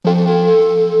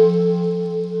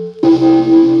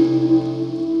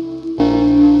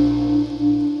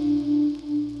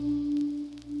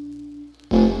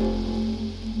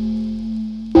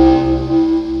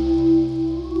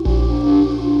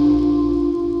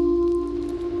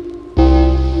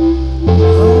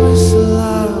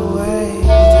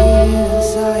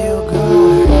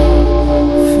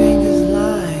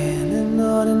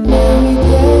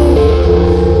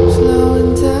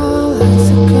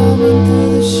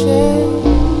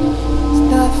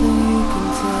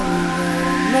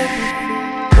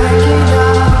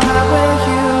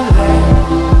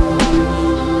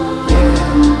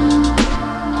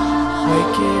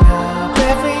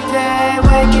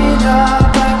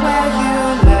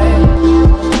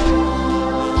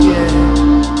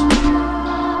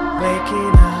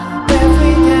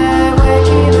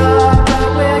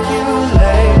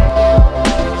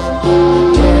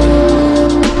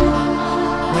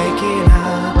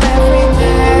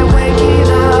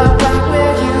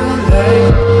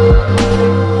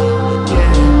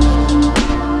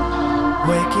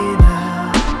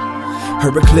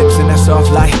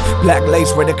soft light, black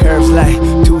lace where the curves lay.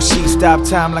 2 sheets stop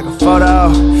time like a photo.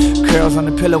 Curls on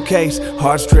the pillowcase,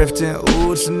 hearts drifting.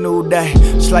 Ooh, it's a new day.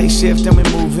 Slight shift and we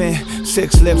move in.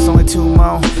 6 lips, only 2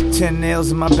 more. 10 nails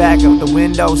in my back out the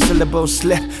window. Syllables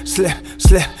slip, slip,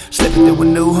 slip, slip into a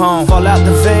new home. Fall out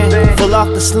the van, pull off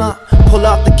the slump. Pull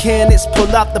out the cannons,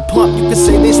 pull out the pump. You can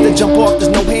say this to jump off,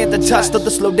 there's no hand to touch. Still the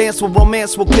slow dance with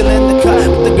romance, we'll kill in the cut.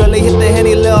 With the girl, hit the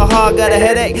Henny, little hard, got a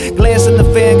headache. Glance in the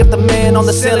fan, got the man on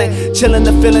the ceiling. Chilling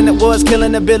the feeling it was,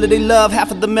 killing ability. Love,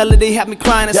 half of the melody, had me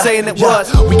crying and saying it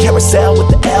was. We carousel with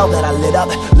the L that I lit up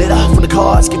from the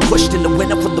cars. Get pushed in the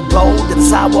window from the road to the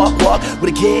sidewalk, walk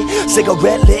with a kid.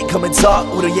 Cigarette lit, come and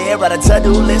talk with a write a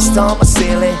to-do list on my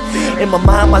ceiling. In my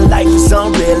mind, my life is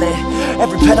unreal.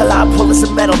 Every pedal I pull is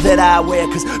a medal that I wear,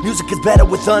 cause music is better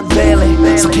with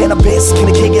unveiling. So cannabis, can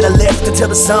a kid get a lift until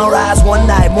the sunrise? One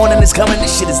night, morning is coming,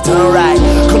 this shit is done right.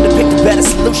 Couldn't depict a better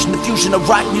solution, the fusion of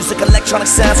rock music, electronic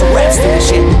sounds, and rap and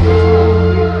shit.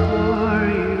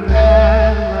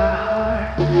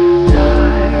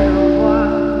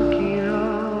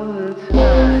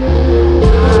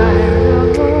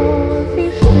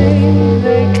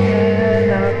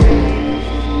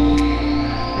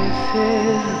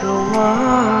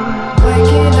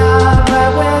 Waking up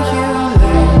right where you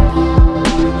lay.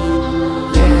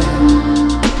 Yeah.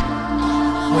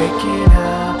 Waking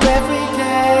up every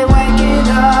day. Waking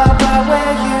up right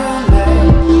where you lay.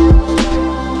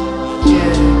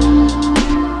 Yeah.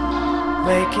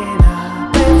 Waking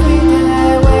up every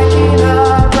day. Waking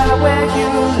up right where you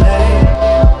lay.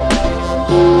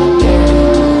 Yeah.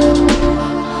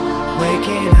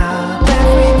 Waking up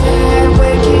every day.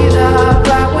 Waking up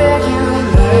right where you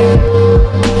lay.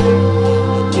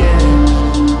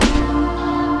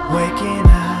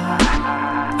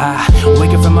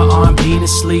 Waking from my arm, being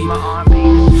asleep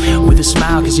with a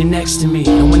smile cause you're next to me.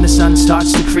 And when the sun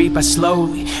starts to creep, I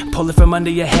slowly pull it from under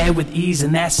your head with ease,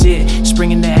 and that's it.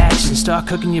 Spring into action, start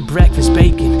cooking your breakfast,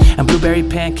 bacon and blueberry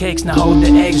pancakes. Now hold the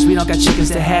eggs, we don't got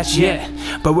chickens to hatch yet,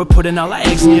 but we're putting all our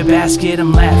eggs in your basket.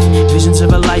 I'm laughing, visions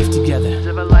of a life together,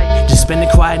 just spending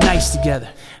quiet nights together.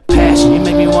 Passion, you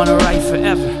make me wanna write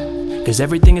forever, cause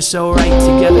everything is so right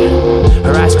together.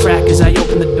 Her eyes crack as I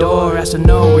open the door. Asked her,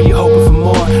 know, were you hoping for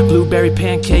more? Blueberry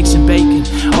pancakes and bacon,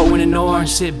 oh and an orange.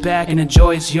 Sit back and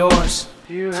enjoy, it's yours.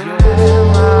 You have my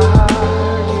heart.